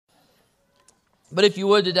But if you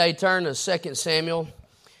would today, turn to 2 Samuel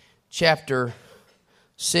chapter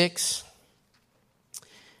 6.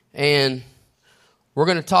 And we're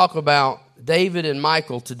going to talk about David and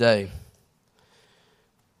Michal today.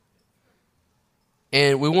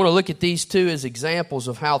 And we want to look at these two as examples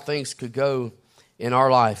of how things could go in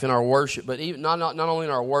our life, in our worship, but even not only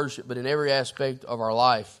in our worship, but in every aspect of our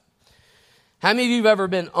life. How many of you have ever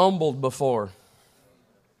been humbled before?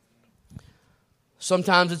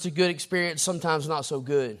 Sometimes it's a good experience, sometimes not so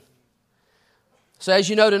good. So as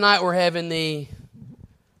you know, tonight we're having the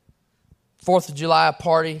 4th of July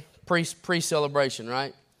party, pre-celebration,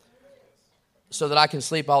 right? So that I can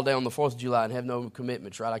sleep all day on the 4th of July and have no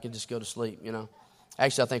commitments, right? I can just go to sleep, you know.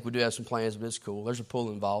 Actually, I think we do have some plans, but it's cool. There's a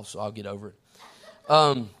pool involved, so I'll get over it.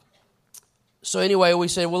 So anyway, we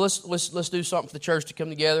said, well, let's do something for the church to come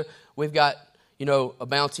together. We've got, a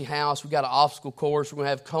bouncy house. We've got an obstacle course. We're going to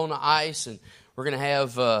have Kona ice, and we're going to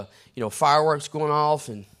have, fireworks going off,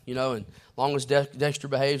 and, and as long as Dexter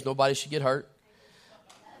behaves, nobody should get hurt.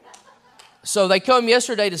 So they come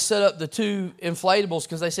yesterday to set up the two inflatables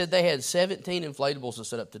because they said they had 17 inflatables to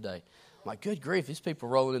set up today. I'm like, good grief, these people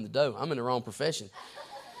are rolling in the dough. I'm in the wrong profession.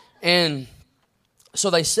 And so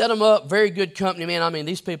they set them up, very good company, man. I mean,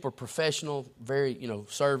 these people are professional, very,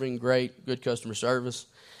 serving, great, good customer service.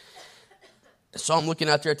 So I'm looking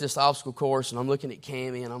out there at this obstacle course, and I'm looking at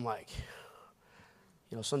Cammie, and I'm like,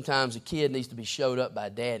 sometimes a kid needs to be showed up by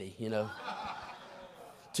daddy,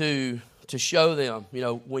 to show them,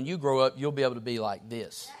 when you grow up, you'll be able to be like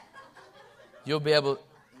this. You'll be able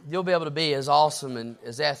to be as awesome and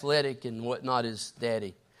as athletic and whatnot as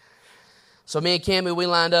daddy. So me and Cammie, we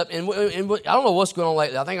lined up, and I don't know what's going on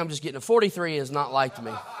lately. I think I'm just getting 43 has not liked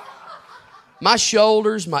me. My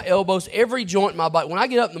shoulders, my elbows, every joint in my body. When I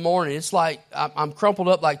get up in the morning, it's like I'm crumpled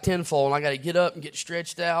up like tinfoil, and I got to get up and get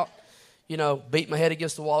stretched out. Beat my head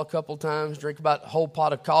against the wall a couple of times, drink about a whole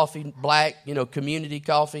pot of coffee, black, community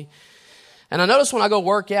coffee. And I notice when I go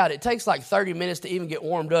work out, it takes like 30 minutes to even get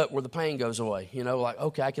warmed up where the pain goes away.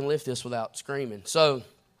 Okay, I can lift this without screaming. So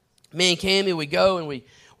me and Cammie, we go and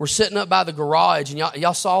we're sitting up by the garage, and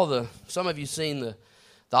y'all saw some of you seen the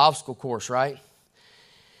obstacle course, right?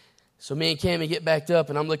 So me and Cammie get backed up,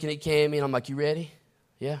 and I'm looking at Cammie, and I'm like, you ready?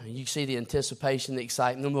 Yeah. And you see the anticipation, the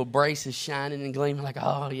excitement, the little braces shining and gleaming like,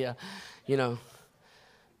 oh, yeah,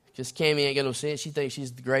 Because Cammie ain't got no sense. She thinks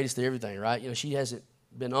she's the greatest of everything, right? She hasn't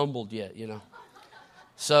been humbled yet,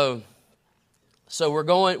 So we're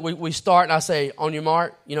going, we start, and I say, on your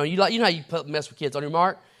mark, you know how you mess with kids, on your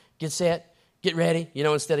mark, get set, get ready,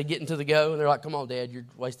 instead of getting to the go. And they're like, come on, Dad, you're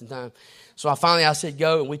wasting time. So I said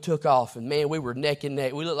go, and we took off. And, man, we were neck and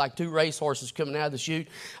neck. We looked like two racehorses coming out of the chute.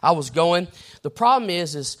 I was going. The problem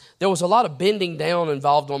is there was a lot of bending down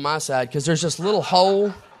involved on my side because there's this little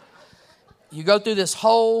hole. You go through this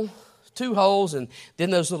hole, 2 holes, and then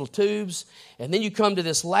those little tubes. And then you come to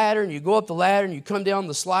this ladder, and you go up the ladder, and you come down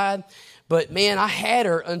the slide. But, man, I had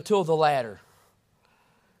her until the ladder.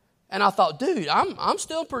 And I thought, dude, I'm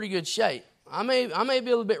still in pretty good shape. I may be a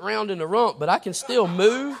little bit round in the rump, but I can still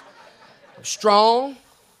move. I'm strong.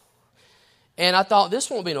 And I thought, this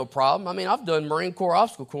won't be no problem. I mean, I've done Marine Corps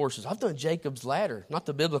obstacle courses. I've done Jacob's Ladder. Not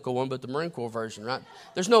the biblical one, but the Marine Corps version, right?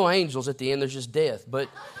 There's no angels at the end. There's just death. But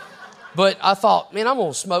I thought, man, I'm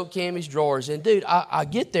going to smoke Cammie's drawers. And, dude, I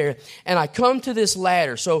get there, and I come to this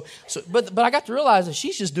ladder. But I got to realize that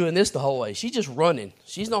she's just doing this the whole way. She's just running.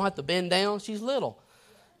 She don't have to bend down. She's little.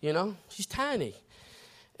 She's tiny.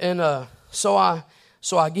 And so I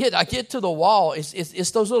get to the wall.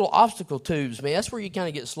 It's those little obstacle tubes, man. That's where you kind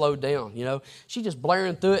of get slowed down, She's just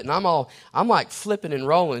blaring through it, and I'm like flipping and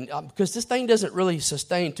rolling because this thing doesn't really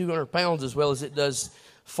sustain 200 pounds as well as it does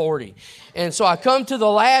 40. And so I come to the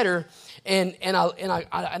ladder, and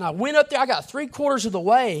I went up there. I got 3/4 of the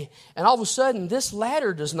way, and all of a sudden, this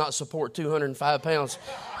ladder does not support 205 pounds.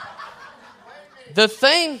 The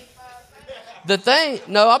thing.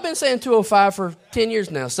 No, I've been saying 205 for 10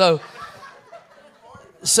 years now. So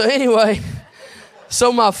anyway,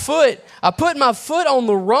 I put my foot on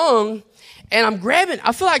the rung, and I'm grabbing.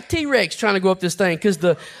 I feel like T-Rex trying to go up this thing because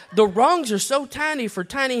the rungs are so tiny for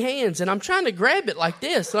tiny hands, and I'm trying to grab it like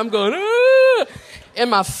this. And I'm going, ah!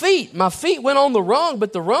 And my feet went on the rung,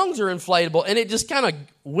 but the rungs are inflatable, and it just kind of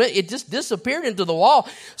it just disappeared into the wall.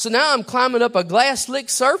 So now I'm climbing up a glass slick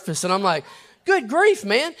surface, and I'm like, good grief,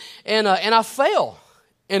 man. And I fell,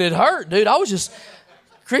 and it hurt, dude. I was just,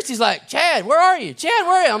 Christy's like, Chad, where are you? Chad,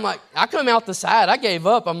 where are you? I'm like, I come out the side. I gave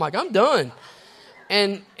up. I'm like, I'm done.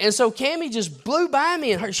 And so Cammie just blew by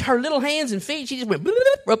me, and her little hands and feet, she just went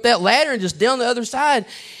up that ladder and just down the other side.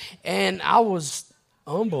 And I was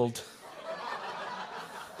humbled.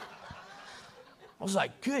 I was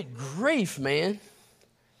like, good grief, man.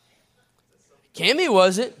 Cammie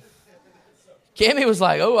wasn't. Cammie was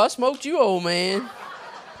like, oh, I smoked you, old man.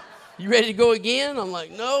 You ready to go again? I'm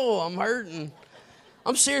like, no, I'm hurting.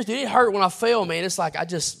 I'm serious, dude. It hurt when I fell, man. It's like I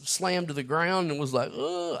just slammed to the ground and was like,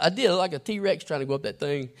 ugh. I did like a T-Rex trying to go up that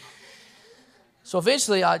thing. So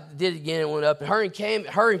eventually I did it again and went up. And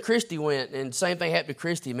her and Christy went, and the same thing happened to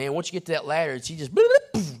Christy, man. Once you get to that ladder, she just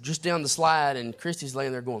down the slide, and Christy's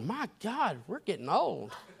laying there going, my God, we're getting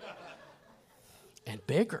old. And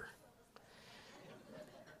bigger.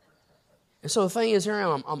 And so the thing is, here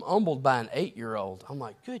I'm humbled by an 8-year-old. I'm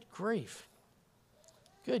like, good grief.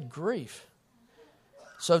 Good grief.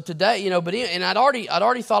 So today, and I'd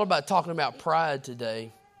already thought about talking about pride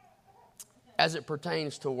today as it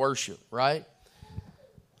pertains to worship, right?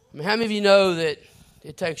 I mean, how many of you know that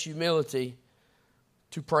it takes humility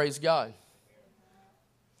to praise God?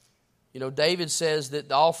 David says that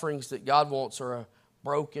the offerings that God wants are a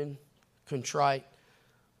broken, contrite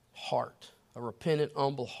heart, a repentant,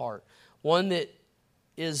 humble heart, one that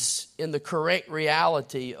is in the correct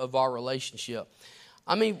reality of our relationship.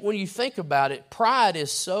 I mean, when you think about it, pride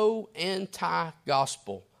is so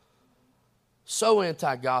anti-gospel. So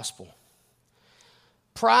anti-gospel.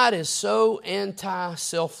 Pride is so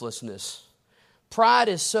anti-selflessness. Pride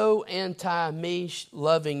is so anti-me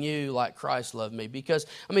loving you like Christ loved me. Because,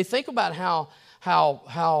 think about how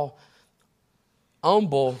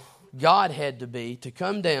humble God had to be to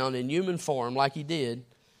come down in human form like He did.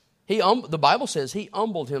 The Bible says He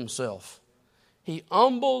humbled Himself. He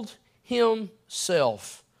humbled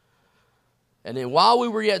Himself. And then while we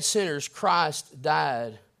were yet sinners, Christ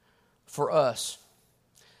died for us.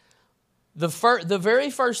 The very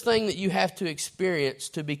first thing that you have to experience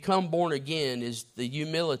to become born again is the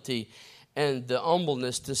humility and the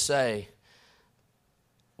humbleness to say,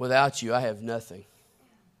 without you, I have nothing.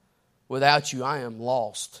 Without you, I am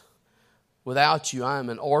lost. Without you, I am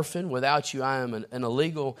an orphan. Without you, I am I'm an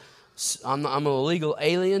illegal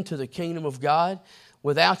alien to the kingdom of God.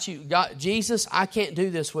 Without you, God, Jesus, I can't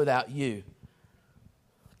do this without you.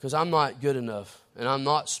 Because I'm not good enough, and I'm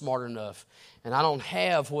not smart enough, and I don't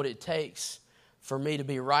have what it takes for me to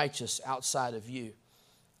be righteous outside of you.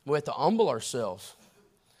 We have to humble ourselves.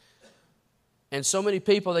 And so many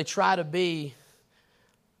people, they try to be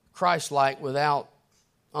Christ-like without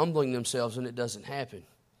humbling themselves, and it doesn't happen.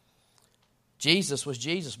 Jesus was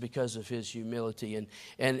Jesus because of His humility,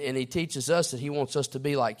 and He teaches us that He wants us to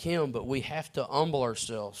be like Him, but we have to humble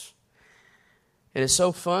ourselves. And it's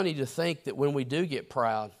so funny to think that when we do get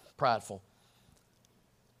prideful,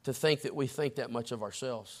 to think that we think that much of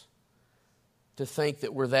ourselves, to think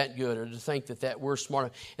that we're that good, or to think that we're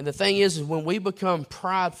smart. And the thing is when we become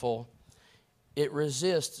prideful, it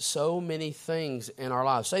resists so many things in our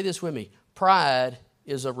lives. Say this with me: pride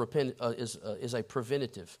is a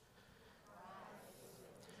preventative.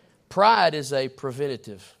 Pride is a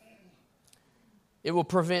preventative. It will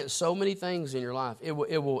prevent so many things in your life. It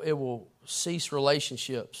will cease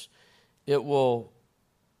relationships. It will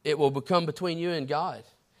become between you and God.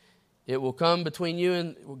 It will come between you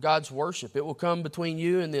and God's worship. It will come between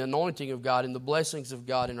you and the anointing of God and the blessings of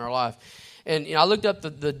God in our life. And I looked up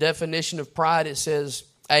the definition of pride. It says,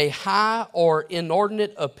 a high or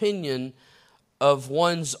inordinate opinion of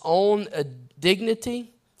one's own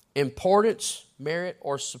dignity, importance, merit,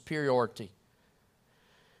 or superiority. It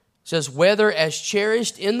says, whether as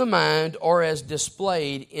cherished in the mind or as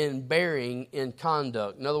displayed in bearing in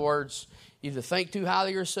conduct. In other words, either think too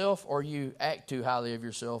highly of yourself or you act too highly of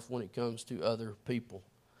yourself when it comes to other people.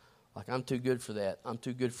 Like, I'm too good for that. I'm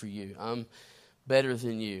too good for you. I'm better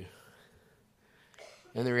than you.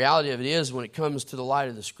 And the reality of it is, when it comes to the light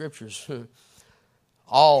of the Scriptures,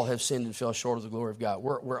 all have sinned and fell short of the glory of God.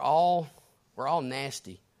 We're all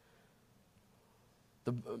nasty.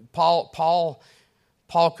 Paul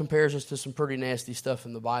compares us to some pretty nasty stuff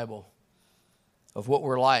in the Bible of what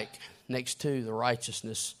we're like next to the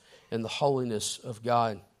righteousness and the holiness of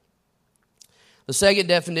God. The second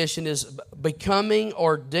definition is a becoming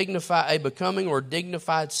or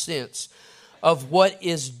dignified sense of what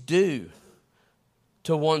is due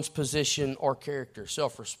to one's position or character,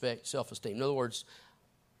 self-respect, self-esteem. In other words,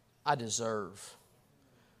 I deserve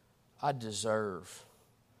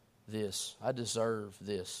this. I deserve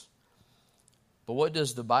this. But what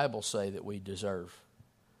does the Bible say that we deserve?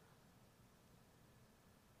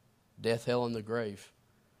 Death, hell, and the grave.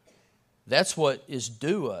 That's what is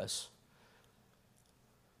due us.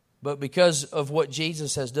 But because of what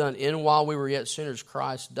Jesus has done, in while we were yet sinners,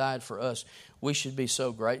 Christ died for us. We should be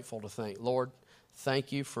so grateful to think, Lord,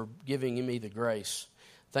 thank you for giving me the grace.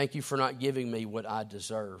 Thank you for not giving me what I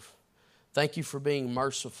deserve. Thank you for being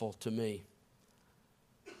merciful to me.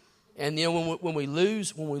 And when we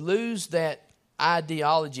lose that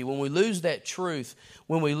ideology, when we lose that truth,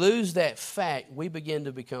 when we lose that fact, we begin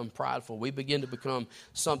to become prideful. We begin to become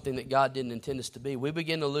something that God didn't intend us to be. We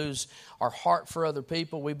begin to lose our heart for other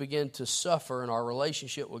people. We begin to suffer in our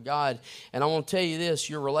relationship with God. And I want to tell you this,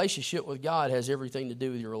 your relationship with God has everything to do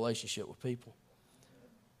with your relationship with people.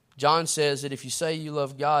 John says that if you say you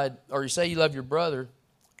love God, or you say you love your brother,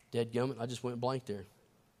 dadgummit, I just went blank there.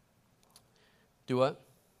 Do what?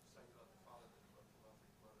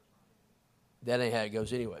 That ain't how it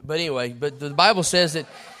goes anyway. But the Bible says that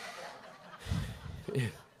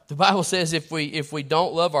the Bible says if we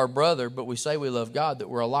don't love our brother, but we say we love God, that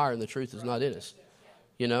we're a liar and the truth is not in us.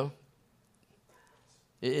 You know?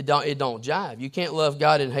 It don't jive. You can't love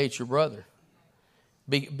God and hate your brother.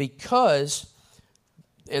 Because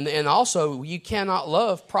and also you cannot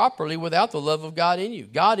love properly without the love of God in you.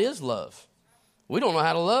 God is love. We don't know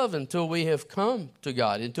how to love until we have come to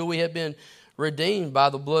God, until we have been redeemed by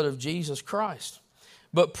the blood of Jesus Christ.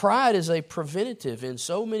 But pride is a preventative in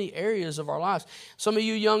so many areas of our lives. Some of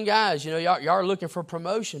you young guys, y'all are looking for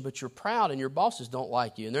promotion, but you're proud and your bosses don't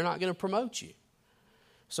like you and they're not going to promote you.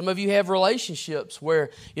 Some of you have relationships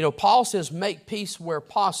where, Paul says make peace where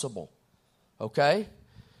possible. Okay?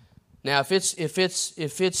 Now, if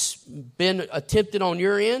it's been attempted on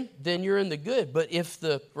your end, then you're in the good. But if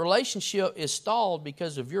the relationship is stalled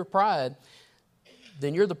because of your pride,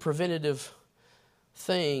 then you're the preventative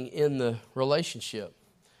thing in the relationship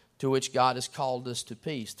to which God has called us to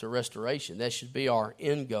peace, to restoration. That should be our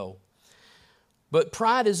end goal. But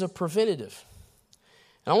pride is a preventative.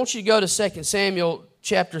 And I want you to go to 2 Samuel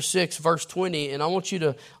chapter 6, verse 20, and I want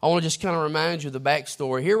to just kind of remind you of the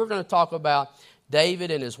backstory. Here we're going to talk about David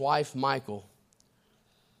and his wife Michal.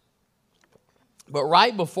 But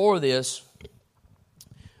right before this,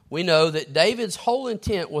 we know that David's whole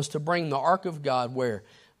intent was to bring the ark of God where?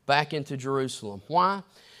 Back into Jerusalem. Why?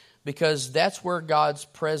 Because that's where God's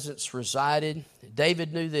presence resided.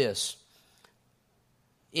 David knew this.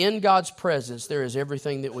 In God's presence, there is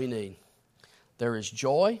everything that we need. There is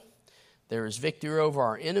joy. There is victory over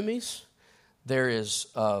our enemies. There is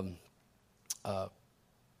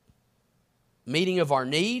meeting of our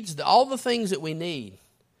needs. All the things that we need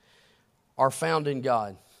are found in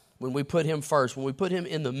God when we put Him first, when we put Him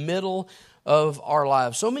in the middle of our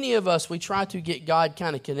lives. So many of us, we try to get God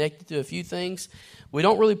kind of connected to a few things. We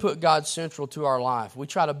don't really put God central to our life. We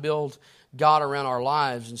try to build God around our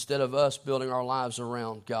lives instead of us building our lives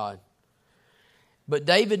around God. But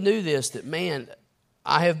David knew this, that man,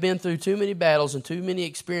 I have been through too many battles and too many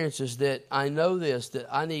experiences that I know this, that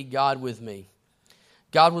I need God with me.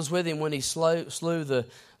 God was with him when he slew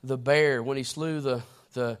the bear, when he slew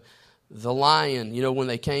the lion, when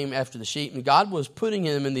they came after the sheep. And God was putting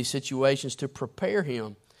him in these situations to prepare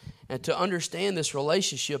him and to understand this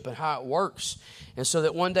relationship and how it works. And so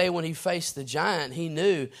that one day when he faced the giant, he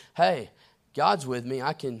knew, hey, God's with me.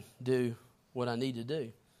 I can do what I need to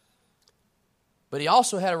do. But he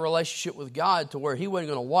also had a relationship with God to where he wasn't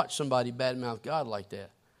going to watch somebody badmouth God like that.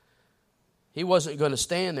 He wasn't going to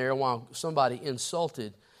stand there while somebody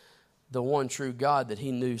insulted the one true God that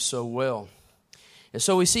he knew so well. And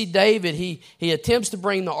so we see David, he attempts to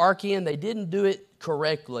bring the ark in. They didn't do it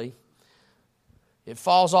correctly. It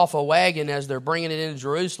falls off a wagon as they're bringing it into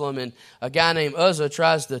Jerusalem, and a guy named Uzzah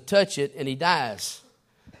tries to touch it, and he dies.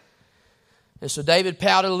 And so David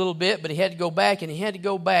pouted a little bit, but he had to go back, and he had to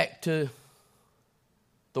go back to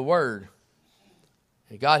the Word.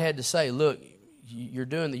 And God had to say, look, you're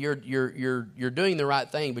doing the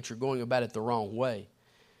right thing, but you're going about it the wrong way.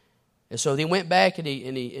 And so he went back and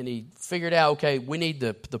he figured out, okay, we need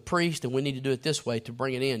the priest and we need to do it this way to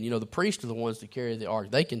bring it in. The priests are the ones that carry the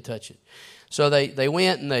ark. They can touch it. So they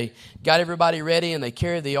went and they got everybody ready and they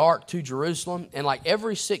carried the ark to Jerusalem. And like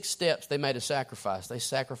every 6 steps, they made a sacrifice. They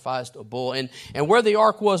sacrificed a bull. And where the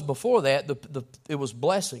ark was before that, it was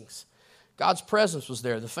blessings. God's presence was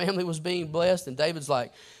there. The family was being blessed. And David's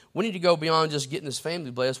like, we need to go beyond just getting this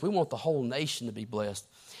family blessed. We want the whole nation to be blessed.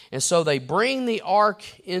 And so they bring the ark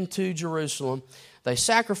into Jerusalem. They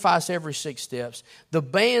sacrifice every 6 steps. The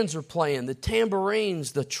bands are playing, the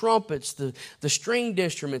tambourines, the trumpets, the stringed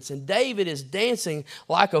instruments. And David is dancing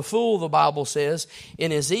like a fool, the Bible says,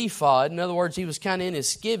 in his ephod. In other words, he was kind of in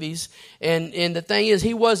his skivvies. And the thing is,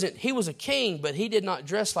 he was a king, but he did not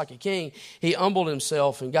dress like a king. He humbled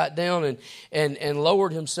himself and got down and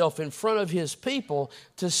lowered himself in front of his people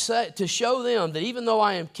to show them that even though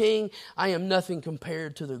I am king, I am nothing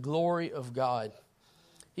compared to the glory of God.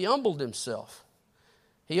 He humbled himself.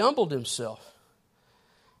 He humbled himself.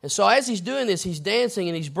 And so as he's doing this, he's dancing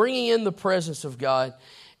and he's bringing in the presence of God.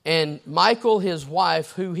 And Michal, his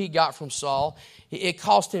wife, who he got from Saul, it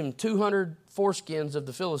cost him 200 foreskins of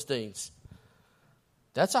the Philistines.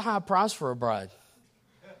 That's a high price for a bride.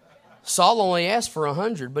 Saul only asked for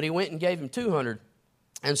 100, but he went and gave him 200.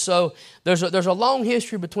 And so there's a long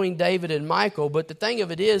history between David and Michal, but the thing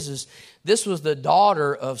of it is this was the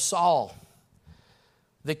daughter of Saul.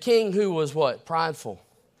 The king who was what? Prideful.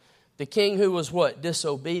 The king who was what?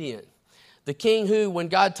 Disobedient. The king who, when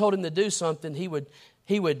God told him to do something, he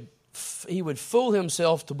would fool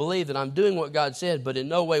himself to believe that I'm doing what God said, but in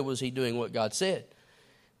no way was he doing what God said.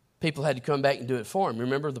 People had to come back and do it for him.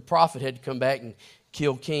 Remember, the prophet had to come back and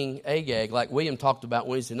kill King Agag, like William talked about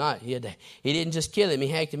Wednesday night. He didn't just kill him, he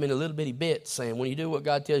hacked him into little bitty bits, saying, when you do what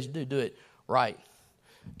God tells you to do, do it right.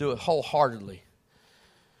 Do it wholeheartedly.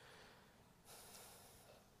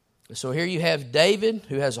 So here you have David,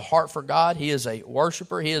 who has a heart for God. He is a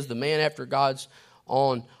worshiper. He is the man after God's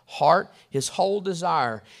own heart. His whole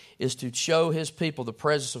desire is to show his people the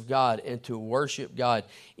presence of God and to worship God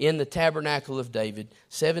in the tabernacle of David,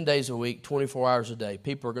 7 days a week, 24 hours a day.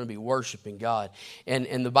 People are going to be worshiping God.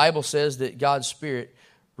 And the Bible says that God's Spirit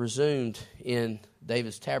resumed in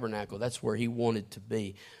David's tabernacle. That's where he wanted to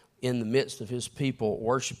be, in the midst of his people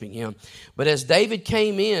worshiping him. But as David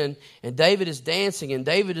came in, and David is dancing, and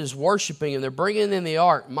David is worshiping, and they're bringing in the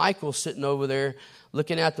ark, Michal's sitting over there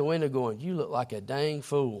looking out the window going, you look like a dang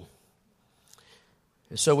fool.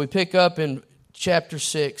 And so we pick up in chapter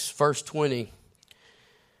 6, verse 20. It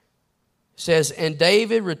says, and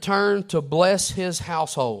David returned to bless his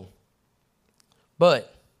household.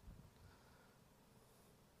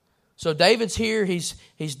 So David's here. He's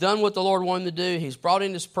done what the Lord wanted to do. He's brought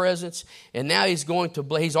in his presence, and now he's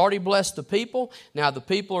already blessed the people. Now the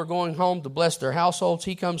people are going home to bless their households.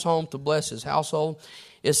 He comes home to bless his household.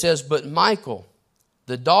 It says, but Michal,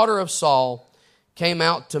 the daughter of Saul, came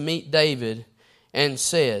out to meet David and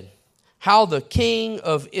said, how the king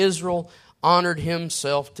of Israel honored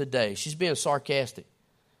himself today. She's being sarcastic.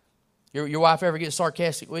 Your wife ever get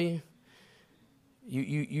sarcastic with you?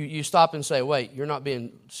 You stop and say, wait, you're not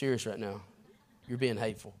being serious right now. You're being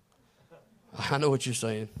hateful. I know what you're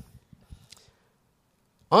saying.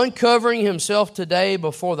 Uncovering himself today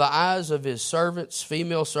before the eyes of his servants,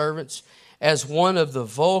 female servants, as one of the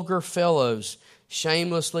vulgar fellows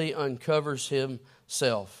shamelessly uncovers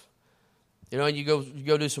himself. You know, you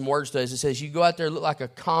go do some word studies. It says you go out there and look like a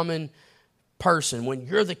common person when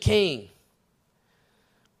you're the king.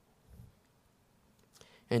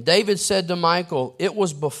 And David said to Michal, it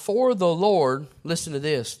was before the Lord. Listen to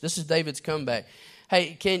this. This is David's comeback.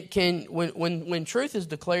 Hey, when truth is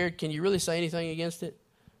declared, can you really say anything against it?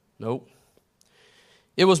 Nope.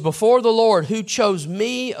 It was before the Lord who chose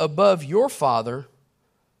me above your father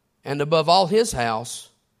and above all his house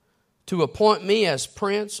to appoint me as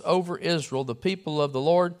prince over Israel, the people of the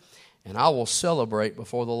Lord, and I will celebrate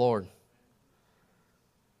before the Lord.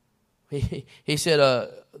 He said,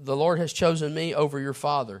 the Lord has chosen me over your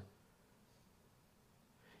father.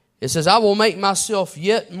 It says, I will make myself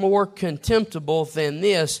yet more contemptible than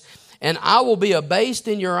this, and I will be abased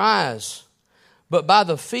in your eyes. But by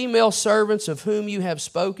the female servants of whom you have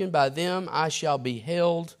spoken, by them I shall be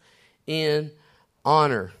held in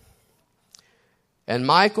honor. And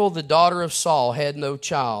Michal, the daughter of Saul, had no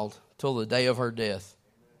child till the day of her death.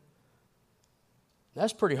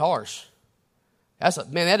 That's pretty harsh.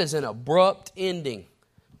 That is an abrupt ending.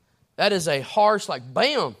 That is a harsh, like,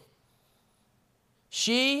 bam.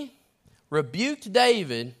 She rebuked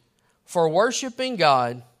David for worshiping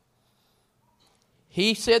God.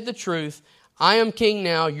 He said the truth. I am king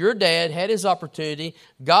now. Your dad had his opportunity.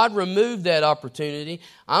 God removed that opportunity.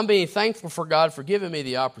 I'm being thankful for God for giving me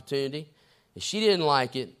the opportunity. And she didn't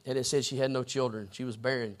like it, and it said she had no children. She was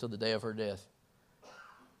barren until the day of her death.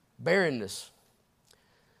 Barrenness.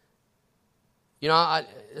 You know,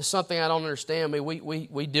 it's something I don't understand. I mean,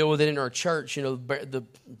 we deal with it in our church. You know, the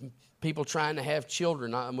people trying to have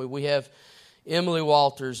children. I mean, we have Emily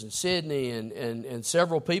Walters and Sydney and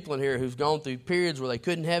several people in here who've gone through periods where they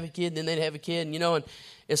couldn't have a kid, and then they'd have a kid, and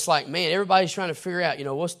it's like, man, everybody's trying to figure out,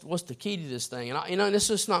 what's the key to this thing, and this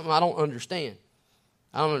is not. I don't understand.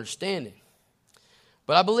 I don't understand it,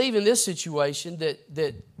 but I believe in this situation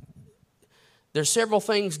that there's several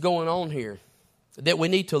things going on here that we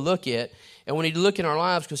need to look at, and we need to look in our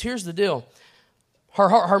lives, because here's the deal.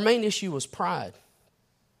 Her main issue was pride.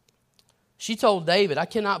 She told David, I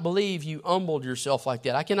cannot believe you humbled yourself like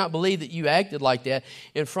that. I cannot believe that you acted like that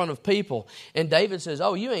in front of people. And David says,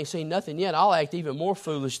 oh, you ain't seen nothing yet. I'll act even more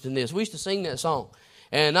foolish than this. We used to sing that song.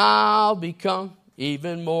 And I'll become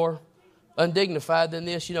even more undignified than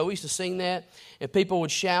this. You know, we used to sing that, and people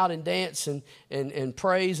would shout and dance and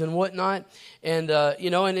praise and whatnot. And, you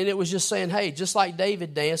know, and it was just saying, hey, just like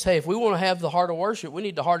David danced, hey, if we want to have the heart of worship, we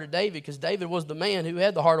need the heart of David, because David was the man who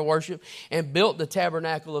had the heart of worship and built the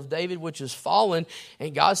tabernacle of David, which is fallen.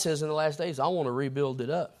 And God says in the last days, I want to rebuild it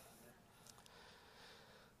up.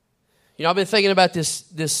 You know, I've been thinking about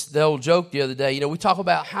the old joke the other day. You know, we talk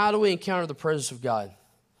about how do we encounter the presence of God.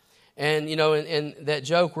 And, you know, and that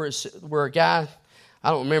joke where a guy, I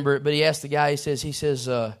don't remember it, but he asked the guy, he says,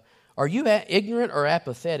 are you ignorant or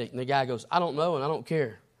apathetic? And the guy goes, I don't know and I don't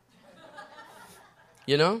care.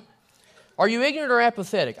 You know? Are you ignorant or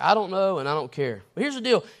apathetic? I don't know and I don't care. But here's the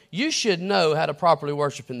deal. You should know how to properly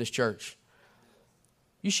worship in this church.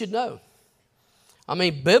 You should know. I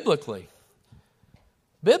mean, biblically,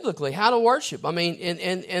 how to worship. I mean,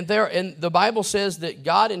 and the Bible says that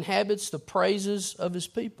God inhabits the praises of His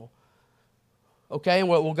people. Okay, and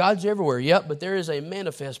well, God's everywhere. Yep, but there is a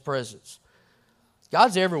manifest presence.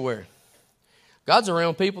 God's everywhere. God's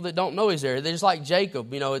around people that don't know He's there. They're just like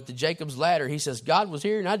Jacob, you know, at the Jacob's ladder. He says, God was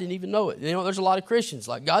here and I didn't even know it. You know, there's a lot of Christians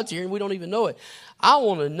like, God's here and we don't even know it. I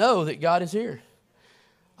want to know that God is here.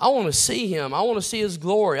 I want to see Him. I want to see His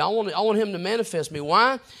glory. I want Him to manifest me.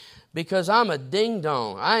 Why? Because I'm a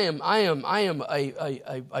ding-dong. I am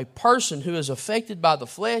a person who is affected by the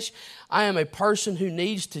flesh. I am a person who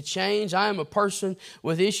needs to change. I am a person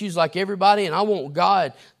with issues like everybody, and I want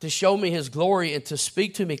God to show me His glory and to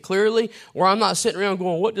speak to me clearly, where I'm not sitting around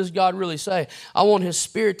going, what does God really say? I want His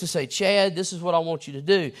Spirit to say, Chad, this is what I want you to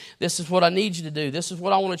do. This is what I need you to do. This is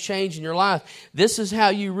what I want to change in your life. This is how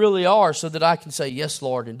you really are, so that I can say, yes,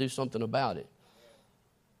 Lord, and do something about it.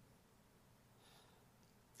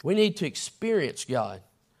 We need to experience God.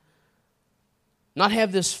 Not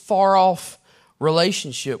have this far-off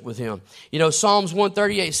relationship with Him. You know, Psalms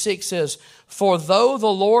 138:6 says, for though the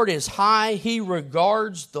Lord is high, He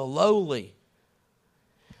regards the lowly,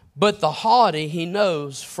 but the haughty He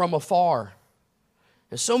knows from afar.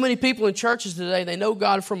 And so many people in churches today, they know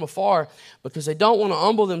God from afar because they don't want to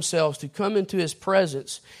humble themselves to come into His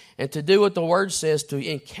presence and to do what the Word says, to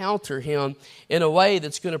encounter Him in a way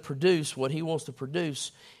that's going to produce what He wants to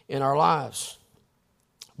produce in our lives.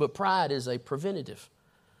 But pride is a preventative.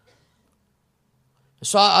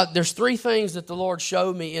 So there's three things that the Lord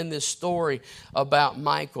showed me in this story about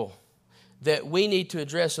Michal that we need to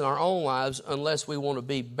address in our own lives unless we want to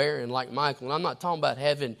be barren like Michal. And I'm not talking about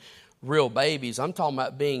having real babies. I'm talking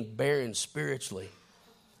about being barren spiritually.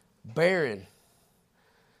 Barren.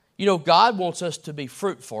 You know, God wants us to be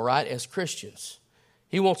fruitful, right, as Christians.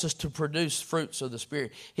 He wants us to produce fruits of the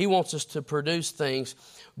Spirit. He wants us to produce things.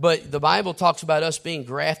 But the Bible talks about us being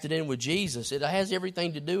grafted in with Jesus. It has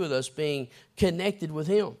everything to do with us being connected with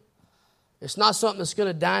Him. It's not something that's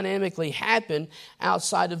going to dynamically happen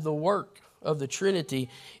outside of the work of the Trinity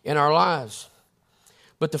in our lives.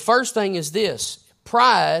 But the first thing is this.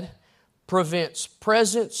 Pride prevents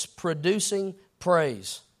presence-producing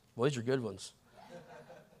praise. Well, these are good ones.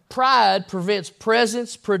 Pride prevents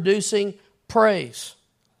presence-producing praise.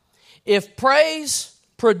 If praise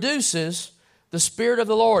produces the Spirit of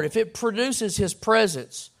the Lord, if it produces His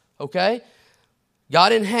presence, okay,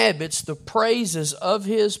 God inhabits the praises of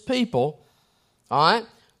His people, all right?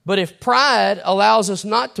 But if pride allows us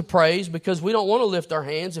not to praise because we don't want to lift our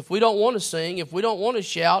hands, if we don't want to sing, if we don't want to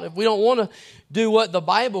shout, if we don't want to do what the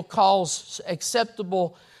Bible calls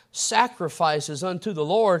acceptable sacrifices unto the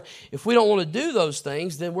Lord, if we don't want to do those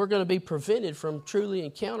things, then we're going to be prevented from truly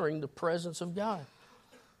encountering the presence of God.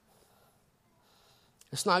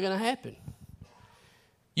 It's not going to happen.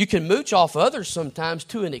 You can mooch off others sometimes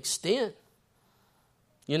to an extent,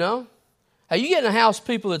 you know. Hey, you get in a house,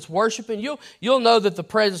 people that's worshiping, you'll know that the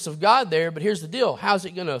presence of God there, but here's the deal. How's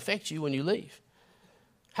it going to affect you when you leave?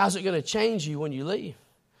 How's it going to change you when you leave?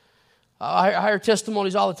 I hear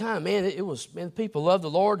testimonies all the time. Man, people loved the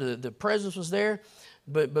Lord. The presence was there.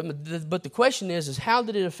 But the question is how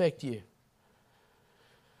did it affect you?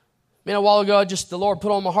 Man, a while ago, the Lord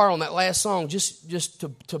put on my heart on that last song just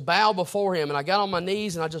to bow before Him. And I got on my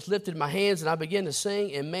knees and I just lifted my hands and I began to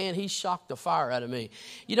sing. And man, He shocked the fire out of me.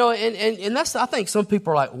 You know, and that's, I think some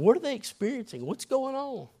people are like, what are they experiencing? What's going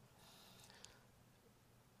on?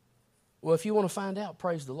 Well, if you want to find out,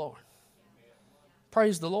 praise the Lord.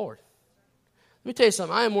 Praise the Lord. Let me tell you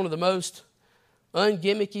something. I am one of the most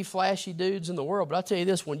ungimmicky, flashy dudes in the world. But I tell you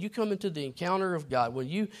this, when you come into the encounter of God, when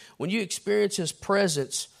you experience His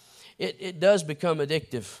presence, it does become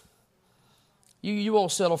addictive. You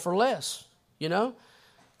won't settle for less, you know.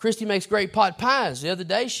 Christy makes great pot pies. The other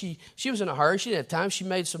day, she was in a hurry. She didn't have time. She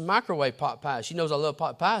made some microwave pot pies. She knows I love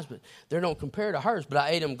pot pies, but they don't compare to hers. But I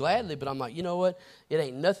ate them gladly. But I'm like, you know what? It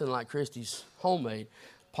ain't nothing like Christy's homemade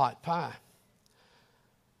pot pie.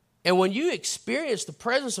 And when you experience the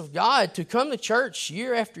presence of God, to come to church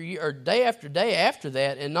year after year or day after day after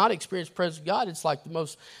that and not experience the presence of God, it's like the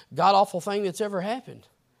most god-awful thing that's ever happened.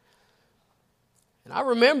 And I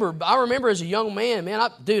remember as a young man,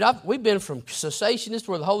 we've been from cessationist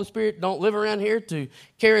where the Holy Spirit don't live around here to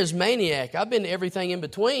charismaniac. I've been to everything in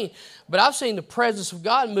between, but I've seen the presence of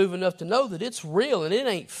God move enough to know that it's real and it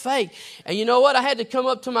ain't fake. And you know what? I had to come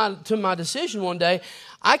up to my decision one day.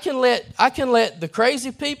 I can let the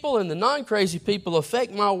crazy people and the non-crazy people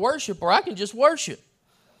affect my worship, or I can just worship.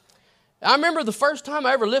 I remember the first time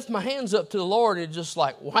I ever lifted my hands up to the Lord, it's just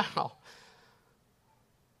like, wow.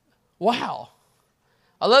 Wow.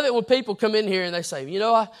 I love it when people come in here and they say,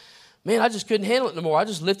 I just couldn't handle it no more. I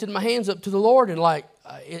just lifted my hands up to the Lord and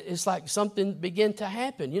it's like something began to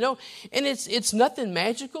happen, And it's nothing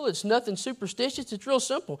magical. It's nothing superstitious. It's real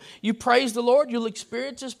simple. You praise the Lord, you'll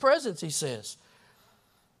experience His presence, He says.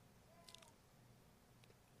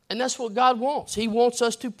 And that's what God wants. He wants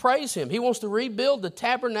us to praise Him. He wants to rebuild the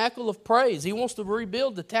tabernacle of praise. He wants to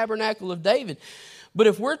rebuild the tabernacle of David. But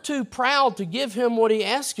if we're too proud to give Him what He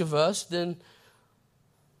asks of us, then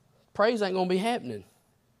praise ain't going to be happening.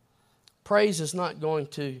 Praise is not going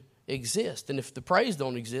to exist. And if the praise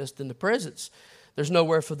don't exist, then there's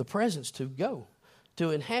nowhere for the presence to go,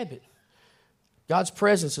 to inhabit. God's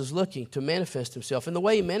presence is looking to manifest Himself. And the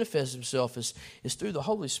way He manifests Himself is through the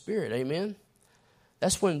Holy Spirit. Amen?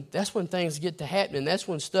 That's when things get to happening. That's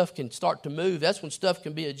when stuff can start to move. That's when stuff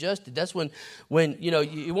can be adjusted. That's when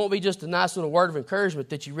it won't be just a nice little word of encouragement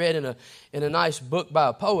that you read in a nice book by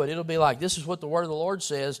a poet. It'll be like, this is what the word of the Lord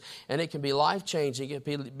says, and it can be life-changing. It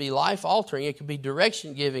can be life-altering. It can be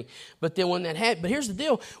direction-giving. But then when that happens, but here's the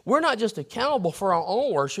deal. We're not just accountable for our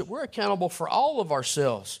own worship. We're accountable for all of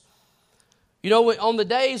ourselves. On the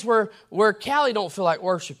days where Callie don't feel like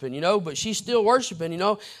worshiping, but she's still worshiping,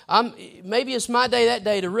 maybe it's my day that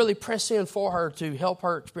day to really press in for her to help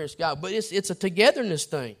her experience God. But it's a togetherness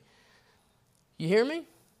thing. You hear me?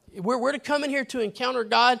 We're to come in here to encounter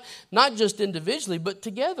God, not just individually, but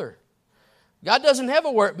together. God doesn't have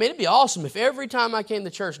a word. Man, it'd be awesome if every time I came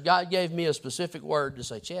to church, God gave me a specific word to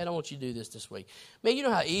say, Chad, I want you to do this week. Man, you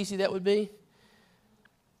know how easy that would be?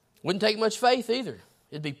 Wouldn't take much faith either.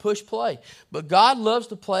 It'd be push-play. But God loves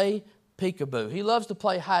to play peekaboo. He loves to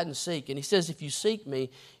play hide and seek. And He says, if you seek me,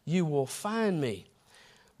 you will find me.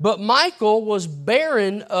 But Michal was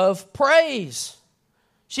barren of praise.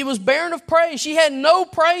 She was barren of praise. She had no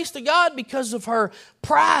praise to God because of her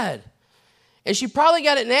pride. And she probably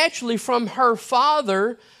got it naturally from her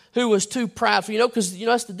father, who was too prideful, because,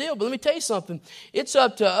 that's the deal. But let me tell you something. It's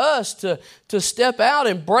up to us to step out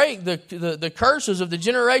and break the curses of the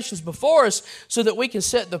generations before us so that we can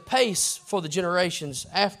set the pace for the generations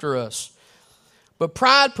after us. But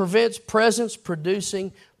pride prevents presence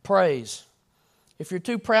producing praise. If you're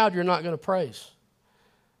too proud, you're not going to praise.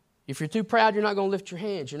 If you're too proud, you're not going to lift your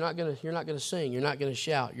hands. You're not going to sing. You're not going to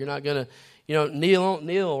shout. You're not going to,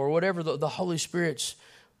 kneel or whatever the Holy Spirit's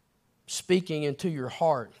speaking into your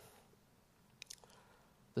heart.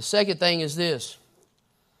 The second thing is this.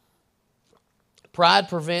 Pride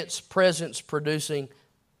prevents presence producing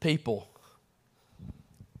people.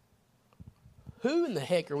 Who in the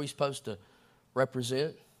heck are we supposed to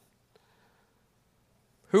represent?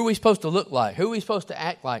 Who are we supposed to look like? Who are we supposed to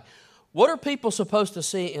act like? What are people supposed to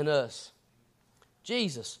see in us?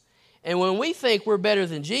 Jesus. And when we think we're better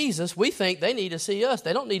than Jesus, we think they need to see us.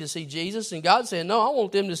 They don't need to see Jesus. And God said, no, I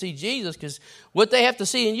want them to see Jesus, because what they have to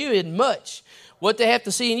see in you isn't much. What they have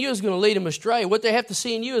to see in you is going to lead them astray. What they have to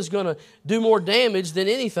see in you is going to do more damage than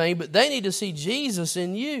anything, but they need to see Jesus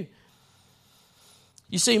in you.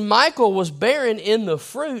 You see, Michal was barren in the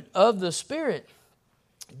fruit of the Spirit.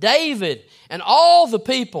 David and all the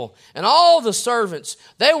people and all the servants,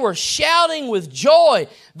 they were shouting with joy.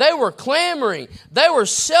 They were clamoring. They were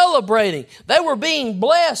celebrating. They were being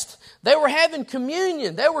blessed. They were having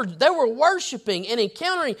communion. They were worshiping and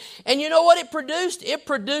encountering. And you know what it produced? It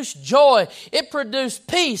produced joy. It produced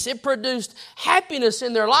peace. It produced happiness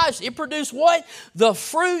in their lives. It produced what? The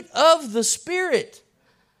fruit of the Spirit.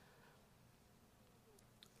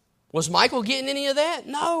 Was Michal getting any of that?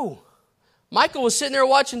 No. Michal was sitting there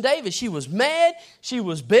watching David. She was mad. She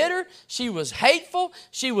was bitter. She was hateful.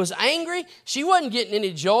 She was angry. She wasn't getting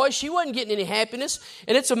any joy. She wasn't getting any happiness.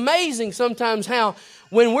 And it's amazing sometimes how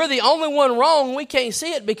when we're the only one wrong, we can't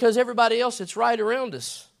see it because everybody else is right around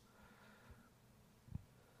us.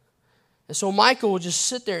 And so Michal would just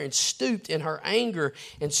sit there and stooped in her anger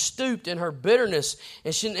and stooped in her bitterness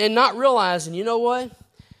and not realizing, you know what?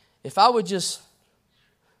 If I would just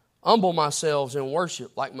humble myself and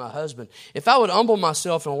worship like my husband, if I would humble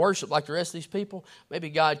myself and worship like the rest of these people, maybe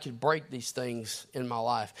God could break these things in my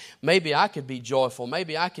life. Maybe I could be joyful.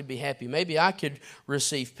 Maybe I could be happy. Maybe I could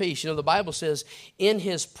receive peace. You know, the Bible says, in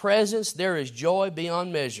His presence there is joy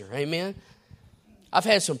beyond measure. Amen? I've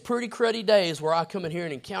had some pretty cruddy days where I come in here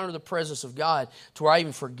and encounter the presence of God to where I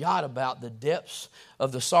even forgot about the depths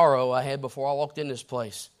of the sorrow I had before I walked in this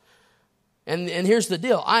place. And here's the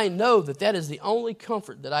deal. I know that is the only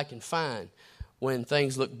comfort that I can find when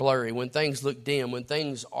things look blurry, when things look dim, when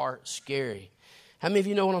things are scary. How many of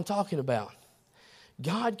you know what I'm talking about?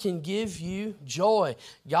 God can give you joy.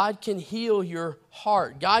 God can heal your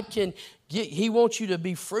heart. He wants you to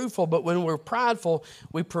be fruitful, but when we're prideful,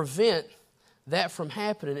 we prevent that from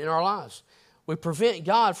happening in our lives. We prevent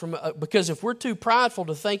God from, because if we're too prideful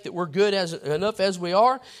to think that we're good enough as we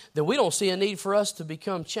are, then we don't see a need for us to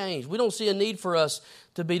become changed. We don't see a need for us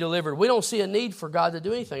to be delivered. We don't see a need for God to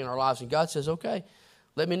do anything in our lives. And God says, okay,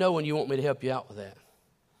 let me know when you want me to help you out with that.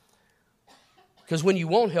 Because when you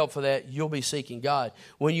want help for that, you'll be seeking God.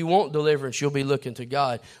 When you want deliverance, you'll be looking to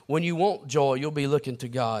God. When you want joy, you'll be looking to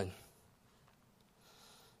God.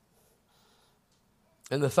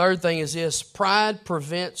 And the third thing is this: pride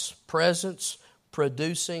prevents presence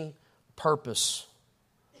producing purpose.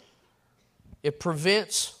 It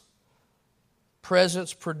prevents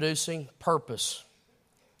presence producing purpose.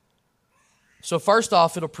 So first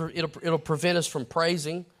off, it'll prevent us from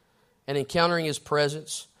praising and encountering His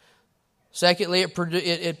presence. Secondly,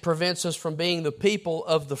 it prevents us from being the people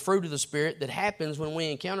of the fruit of the Spirit that happens when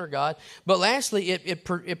we encounter God. But lastly, it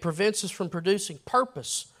prevents us from producing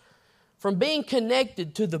purpose, from being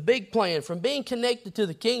connected to the big plan, from being connected to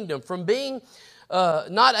the kingdom, from being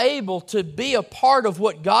not able to be a part of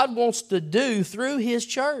what God wants to do through His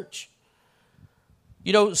church.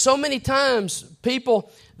 You know, so many times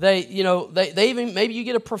people, they even, maybe you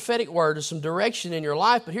get a prophetic word or some direction in your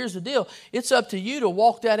life, but here's the deal. It's up to you to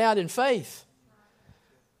walk that out in faith.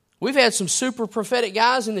 We've had some super prophetic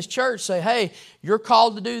guys in this church say, hey, you're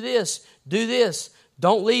called to do this,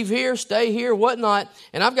 don't leave here, stay here, whatnot.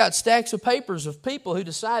 And I've got stacks of papers of people who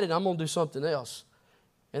decided I'm going to do something else.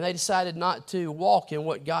 And they decided not to walk in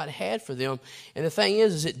what God had for them. And the thing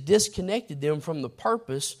is it disconnected them from the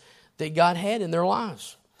purpose that God had in their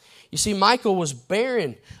lives. You see, Michal was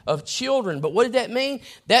barren of children. But what did that mean?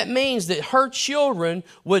 That means that her children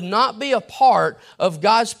would not be a part of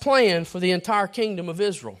God's plan for the entire kingdom of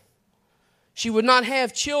Israel. She would not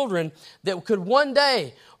have children that could one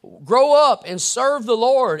day grow up and serve the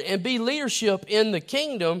Lord and be leadership in the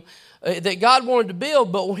kingdom that God wanted to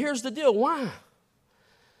build. But here's the deal. Why?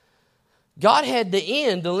 God had to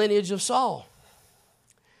end the lineage of Saul.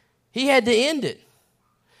 He had to end it.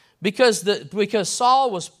 Because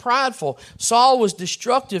Saul was prideful. Saul was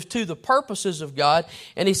destructive to the purposes of God.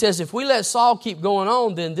 And He says, if we let Saul keep going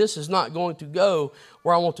on, then this is not going to go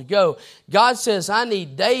where I want to go. God says, I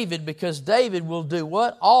need David because David will do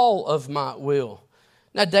what? All of my will.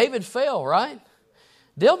 Now, David fell, right?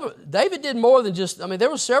 David did more than just, there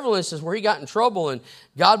were several instances where he got in trouble and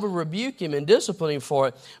God would rebuke him and discipline him for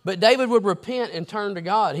it. But David would repent and turn to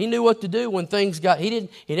God. He knew what to do when things he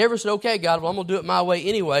never said, okay, God, well, I'm going to do it my way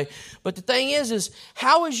anyway. But the thing is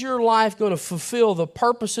how is your life going to fulfill the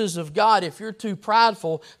purposes of God if you're too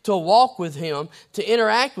prideful to walk with Him, to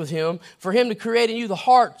interact with Him, for Him to create in you the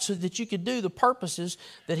heart so that you could do the purposes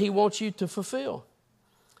that He wants you to fulfill?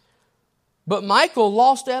 But Michal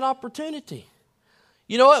lost that opportunity.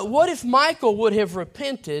 You know what? What if Michal would have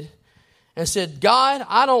repented and said, God,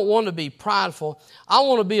 I don't want to be prideful. I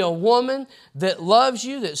want to be a woman that loves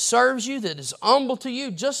you, that serves you, that is humble to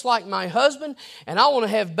you, just like my husband. And I want to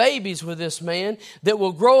have babies with this man that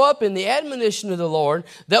will grow up in the admonition of the Lord,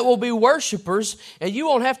 that will be worshipers, and you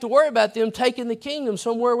won't have to worry about them taking the kingdom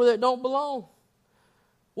somewhere where they don't belong.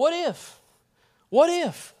 What if? What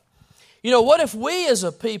if? What if we as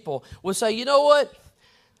a people would say, you know what?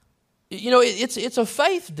 It's a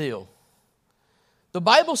faith deal. The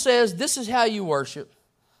Bible says this is how you worship.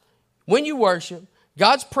 When you worship,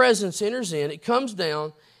 God's presence enters in. It comes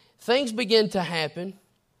down. Things begin to happen.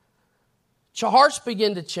 Hearts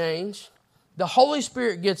begin to change. The Holy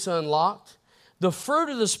Spirit gets unlocked. The fruit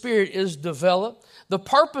of the Spirit is developed. The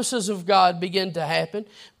purposes of God begin to happen.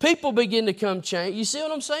 People begin to come change. You see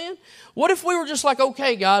what I'm saying? What if we were just like,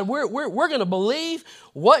 okay, God, we're going to believe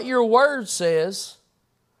what your word says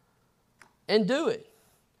and do it.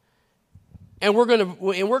 And we're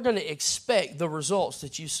going to expect the results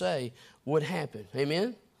that you say would happen.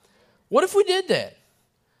 Amen? What if we did that?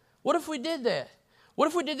 What if we did that? What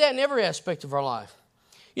if we did that in every aspect of our life?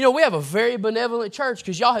 You know, we have a very benevolent church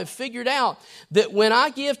because y'all have figured out that when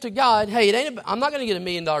I give to God, hey, I'm not going to get $1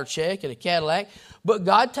 million check and a Cadillac, but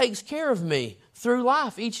God takes care of me through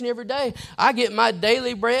life each and every day. I get my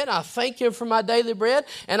daily bread. I thank Him for my daily bread,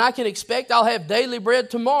 and I can expect I'll have daily bread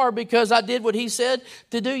tomorrow because I did what He said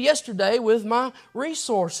to do yesterday with my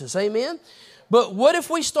resources. Amen? But what if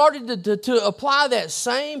we started to apply that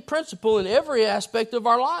same principle in every aspect of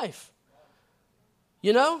our life?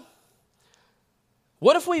 You know?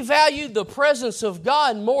 What if we valued the presence of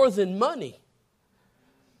God more than money?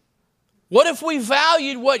 What if we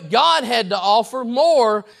valued what God had to offer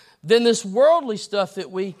more than this worldly stuff that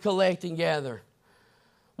we collect and gather?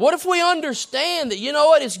 What if we understand that, you know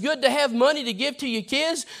what, it's good to have money to give to your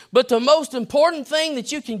kids, but the most important thing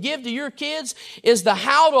that you can give to your kids is the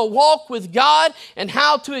how to walk with God and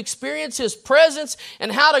how to experience His presence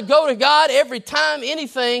and how to go to God every time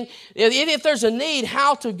anything, if there's a need,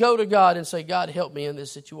 how to go to God and say, God, help me in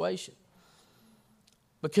this situation.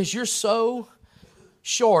 Because you're so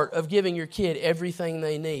short of giving your kid everything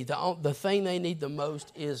they need. The thing they need the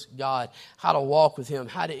most is God. How to walk with Him,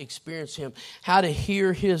 how to experience Him, how to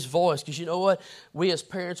hear His voice. Because you know what? We as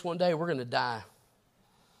parents one day, we're going to die.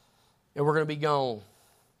 And we're going to be gone.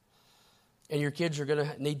 And your kids are going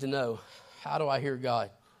to need to know, how do I hear God?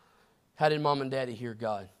 How did mom and daddy hear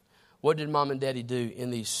God? What did mom and daddy do in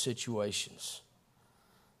these situations?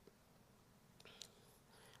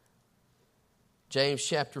 James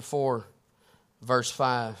chapter 4. Verse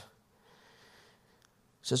 5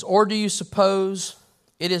 says, or do you suppose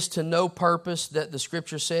it is to no purpose that the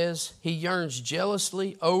Scripture says, He yearns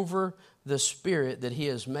jealously over the Spirit that He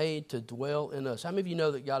has made to dwell in us? How many of you know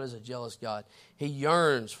that God is a jealous God? He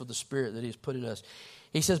yearns for the Spirit that He has put in us.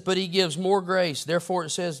 He says, but He gives more grace. Therefore it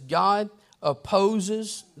says, God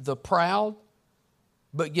opposes the proud,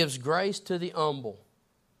 but gives grace to the humble.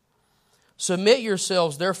 Submit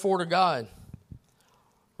yourselves therefore to God.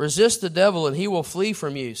 Resist the devil and he will flee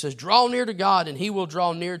from you. It says, draw near to God and He will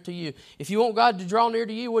draw near to you. If you want God to draw near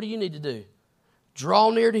to you, what do you need to do? Draw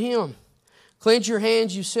near to Him. Cleanse your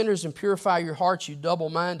hands, you sinners, and purify your hearts, you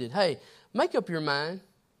double-minded. Hey, make up your mind.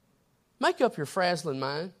 Make up your frazzling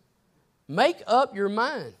mind. Make up your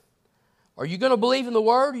mind. Are you going to believe in the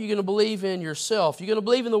Word or are you going to believe in yourself? You're going to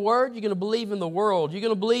believe in the Word, you're going to believe in the world. You're going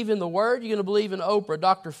to believe in the Word, you're going to believe in Oprah,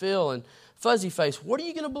 Dr. Phil, and Fuzzy Face. What are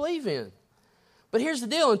you going to believe in? But here's the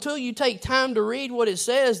deal. Until you take time to read what it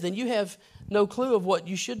says, then you have no clue of what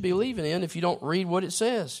you should be believing in if you don't read what it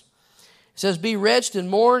says. It says, be wretched and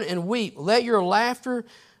mourn and weep. Let your laughter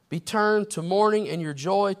be turned to mourning and your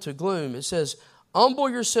joy to gloom. It says, humble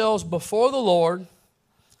yourselves before the Lord,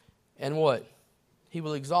 and what? He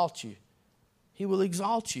will exalt you. He will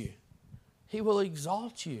exalt you. He will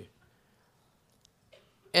exalt you.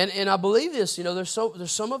 And I believe this, you know, there's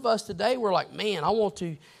some of us today, we're like, man, I want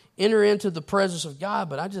to enter into the presence of God,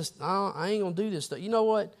 but I ain't going to do this stuff. You know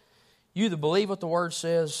what? You either believe what the Word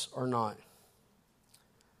says or not.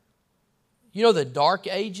 You know the dark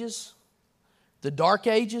ages? The dark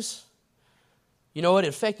ages? You know what? It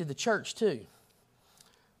affected the church too.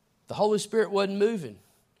 The Holy Spirit wasn't moving.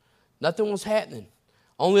 Nothing was happening.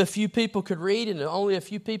 Only a few people could read, and only a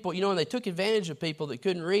few people, you know, and they took advantage of people that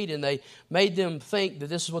couldn't read, and they made them think that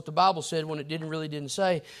this is what the Bible said when it really didn't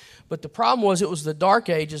say. But the problem was it was the dark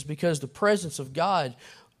ages because the presence of God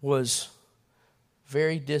was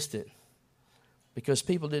very distant because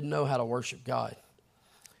people didn't know how to worship God.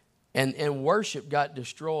 And worship got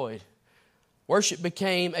destroyed. Worship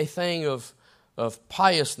became a thing of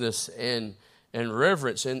piousness and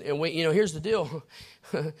reverence. And we, you know, here's the deal.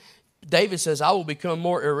 David says, I will become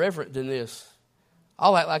more irreverent than this.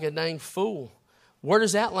 I'll act like a dang fool. Where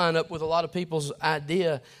does that line up with a lot of people's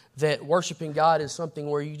idea that worshiping God is something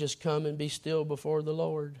where you just come and be still before the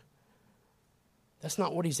Lord? That's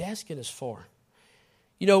not what He's asking us for.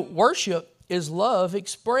 You know, worship is love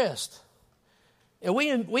expressed. And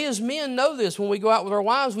we as men know this. When we go out with our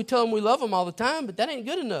wives, we tell them we love them all the time, but that ain't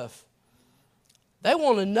good enough. They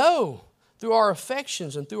want to know through our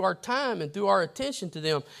affections and through our time and through our attention to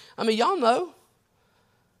them. I mean, y'all know.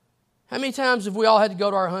 How many times have we all had to go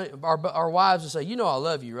to our wives and say, you know I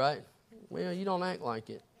love you, right? Well, you don't act like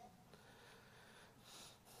it.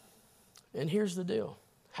 And here's the deal.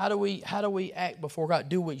 How do we act before God?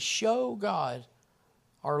 Do we show God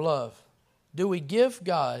our love? Do we give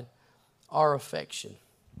God our affection?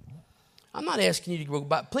 I'm not asking you to go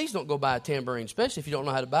buy, please don't go buy a tambourine, especially if you don't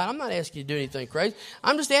know how to buy it. I'm not asking you to do anything crazy.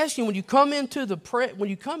 I'm just asking you when you come into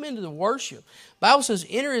the worship, the Bible says,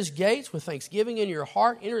 enter His gates with thanksgiving in your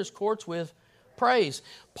heart, enter His courts with praise.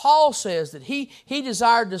 Paul says that he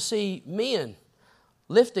desired to see men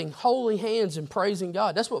lifting holy hands and praising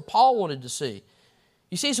God. That's what Paul wanted to see.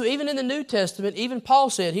 You see, so even in the New Testament, even Paul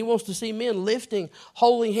said he wants to see men lifting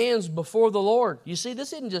holy hands before the Lord. You see,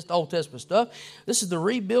 this isn't just Old Testament stuff. This is the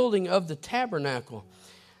rebuilding of the tabernacle.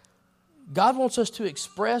 God wants us to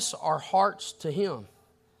express our hearts to Him.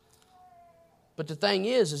 But the thing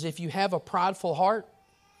is if you have a prideful heart,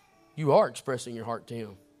 you are expressing your heart to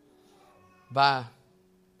Him by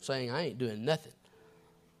saying, I ain't doing nothing.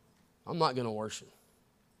 I'm not going to worship.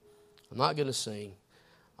 I'm not going to sing.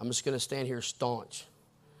 I'm just going to stand here staunch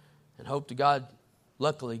and hope to God,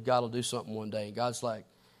 luckily, God will do something one day. And God's like,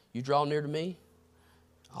 you draw near to me,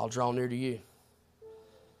 I'll draw near to you.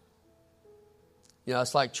 You know,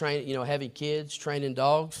 it's like having kids, training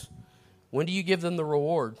dogs. When do you give them the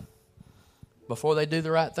reward? Before they do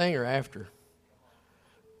the right thing or after?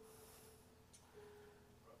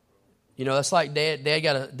 You know, that's like Dad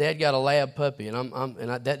got a lab puppy,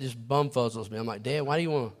 and that just bumfuzzles me. I'm like, Dad, why do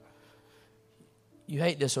you want to? You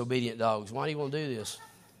hate disobedient dogs. Why do you want to do this?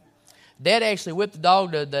 Dad actually whipped the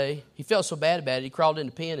dog the other day. He felt so bad about it, he crawled in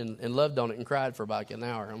the pen and loved on it and cried for about an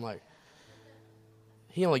hour. I'm like,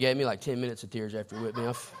 he only gave me like 10 minutes of tears after he whipped me.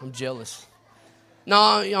 I'm jealous.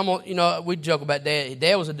 No, we joke about Dad.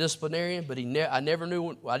 Dad was a disciplinarian, but I never knew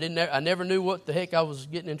what the heck I was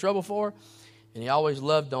getting in trouble for, and he always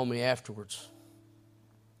loved on me afterwards.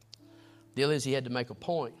 The deal is, he had to make a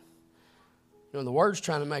point. You know, the Word's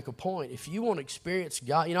trying to make a point. If you want to experience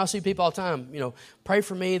God, I see people all the time, pray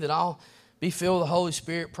for me that I'll be filled with the Holy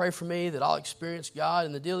Spirit. Pray for me that I'll experience God.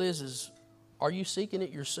 And the deal is are you seeking it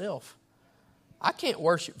yourself? I can't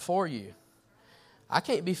worship for you. I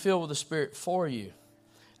can't be filled with the Spirit for you.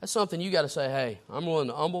 That's something you got to say, hey, I'm willing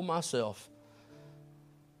to humble myself.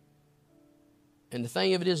 And the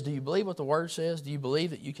thing of it is, do you believe what the Word says? Do you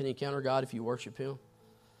believe that you can encounter God if you worship Him?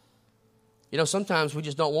 Sometimes we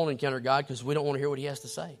just don't want to encounter God because we don't want to hear what He has to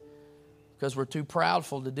say. Because we're too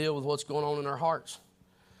proudful to deal with what's going on in our hearts.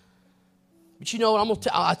 But you know what?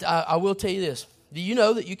 I will tell you this. Do you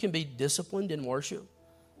know that you can be disciplined in worship?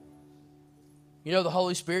 You know the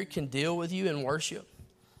Holy Spirit can deal with you in worship.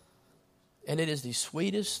 And it is the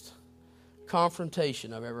sweetest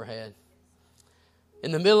confrontation I've ever had.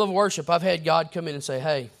 In the middle of worship, I've had God come in and say,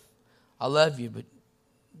 hey, I love you, but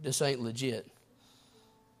this ain't legit.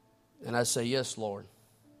 And I say, yes, Lord.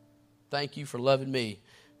 Thank you for loving me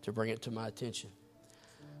to bring it to my attention.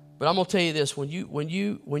 But I'm going to tell you this, when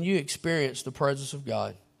you experience the presence of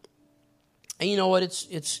God, and you know what,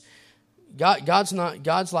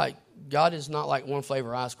 God is not like one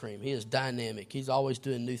flavor ice cream. He is dynamic. He's always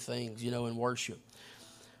doing new things, in worship.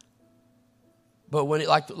 But when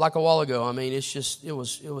like a while ago, it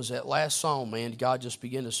was that last song, man, God just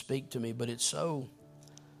began to speak to me, but it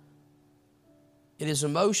is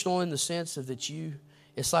emotional in the sense of that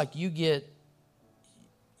it's like you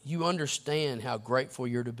understand how grateful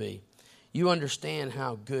you're to be. You understand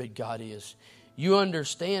how good God is. You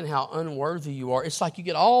understand how unworthy you are. It's like you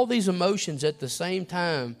get all these emotions at the same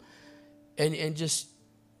time, and just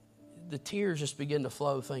the tears just begin to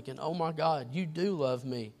flow, thinking, oh my God, you do love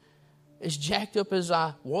me. As jacked up as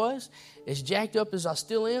I was, as jacked up as I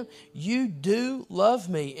still am, you do love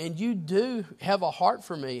me, and you do have a heart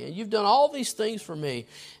for me, and you've done all these things for me.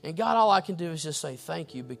 And God, all I can do is just say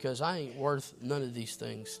thank you, because I ain't worth none of these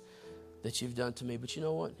things that you've done to me. But you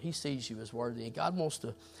know what? He sees you as worthy, and God wants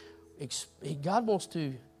to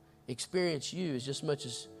experience you as much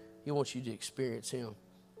as He wants you to experience Him.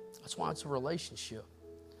 That's why it's a relationship.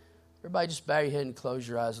 Everybody just bow your head and close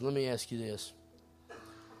your eyes, and let me ask you this.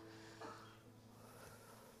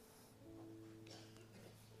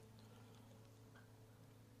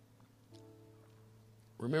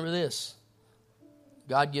 Remember this.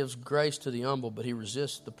 God gives grace to the humble, but He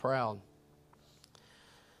resists the proud.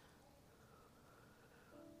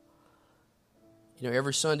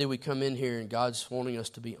 Every Sunday we come in here and God's wanting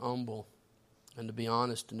us to be humble and to be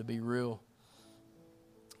honest and to be real.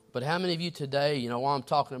 But how many of you today, while I'm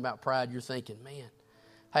talking about pride, you're thinking, man,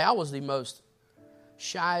 hey, I was the most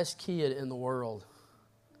shyest kid in the world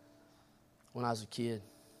when I was a kid.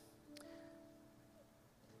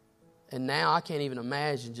 And now I can't even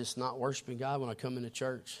imagine just not worshiping God when I come into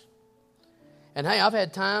church. And hey, I've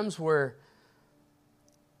had times where,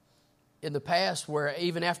 in the past, where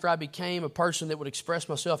even after I became a person that would express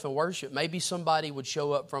myself in worship, maybe somebody would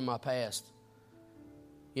show up from my past.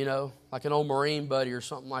 Like an old Marine buddy or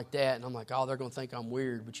something like that. And I'm like, oh, they're going to think I'm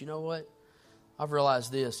weird. But you know what? I've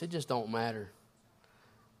realized this. It just don't matter.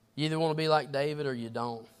 You either want to be like David or you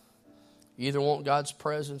don't. You either want God's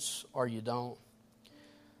presence or you don't.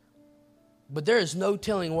 But there is no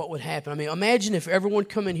telling what would happen. Imagine if everyone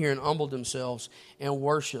come in here and humbled themselves and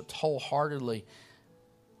worshiped wholeheartedly.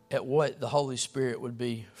 at what the Holy Spirit would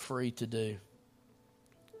be free to do.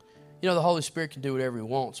 You know, the Holy Spirit can do whatever He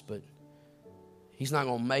wants, but He's not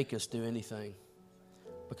going to make us do anything,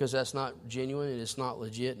 because that's not genuine and it's not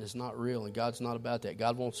legit and it's not real, and God's not about that.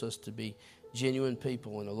 God wants us to be genuine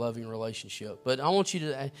people in a loving relationship. But I want you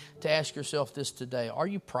to ask yourself this today. Are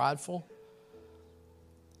you prideful?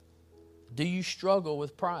 Do you struggle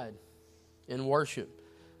with pride in worship?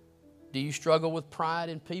 Do you struggle with pride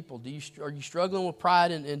in people? Are you struggling with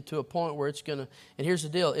pride and to a point where it's going to... And here's the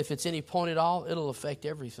deal. If it's any point at all, it'll affect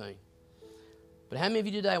everything. But how many of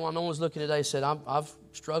you today, while no one's looking today, said, I'm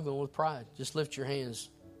struggling with pride? Just lift your hands.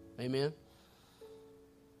 Amen?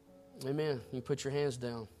 Amen. You put your hands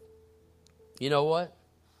down. You know what?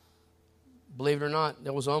 Believe it or not,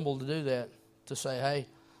 I was humble to do that, to say, hey,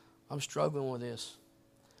 I'm struggling with this.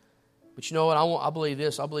 But you know what? I believe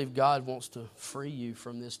this. I believe God wants to free you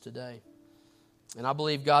from this today. And I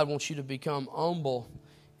believe God wants you to become humble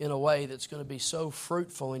in a way that's going to be so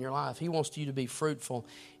fruitful in your life. He wants you to be fruitful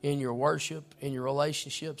in your worship, in your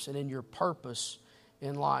relationships, and in your purpose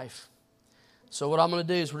in life. So what I'm going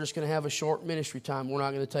to do is we're just going to have a short ministry time. We're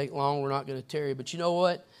not going to take long. We're not going to tarry. But you know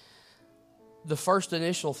what? The first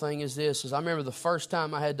initial thing is this. I remember the first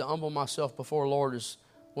time I had to humble myself before the Lord is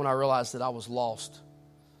when I realized that I was lost.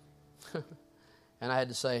 And I had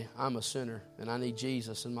to say, I'm a sinner and I need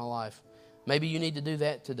Jesus in my life. Maybe you need to do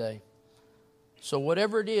that today. So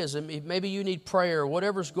whatever it is, maybe you need prayer,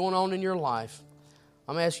 whatever's going on in your life,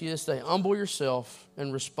 I'm going to ask you this day, humble yourself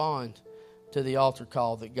and respond to the altar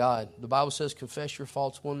call that God, the Bible says, confess your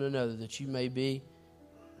faults one to another that you may be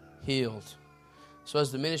healed. So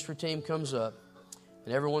as the ministry team comes up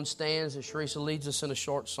and everyone stands and Sharisa leads us in a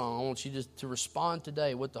short song, I want you to respond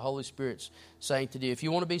today what the Holy Spirit's saying to do. If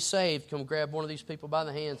you want to be saved, come grab one of these people by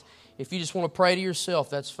the hands. If you just want to pray to yourself,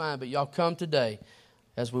 that's fine. But y'all come today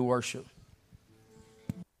as we worship.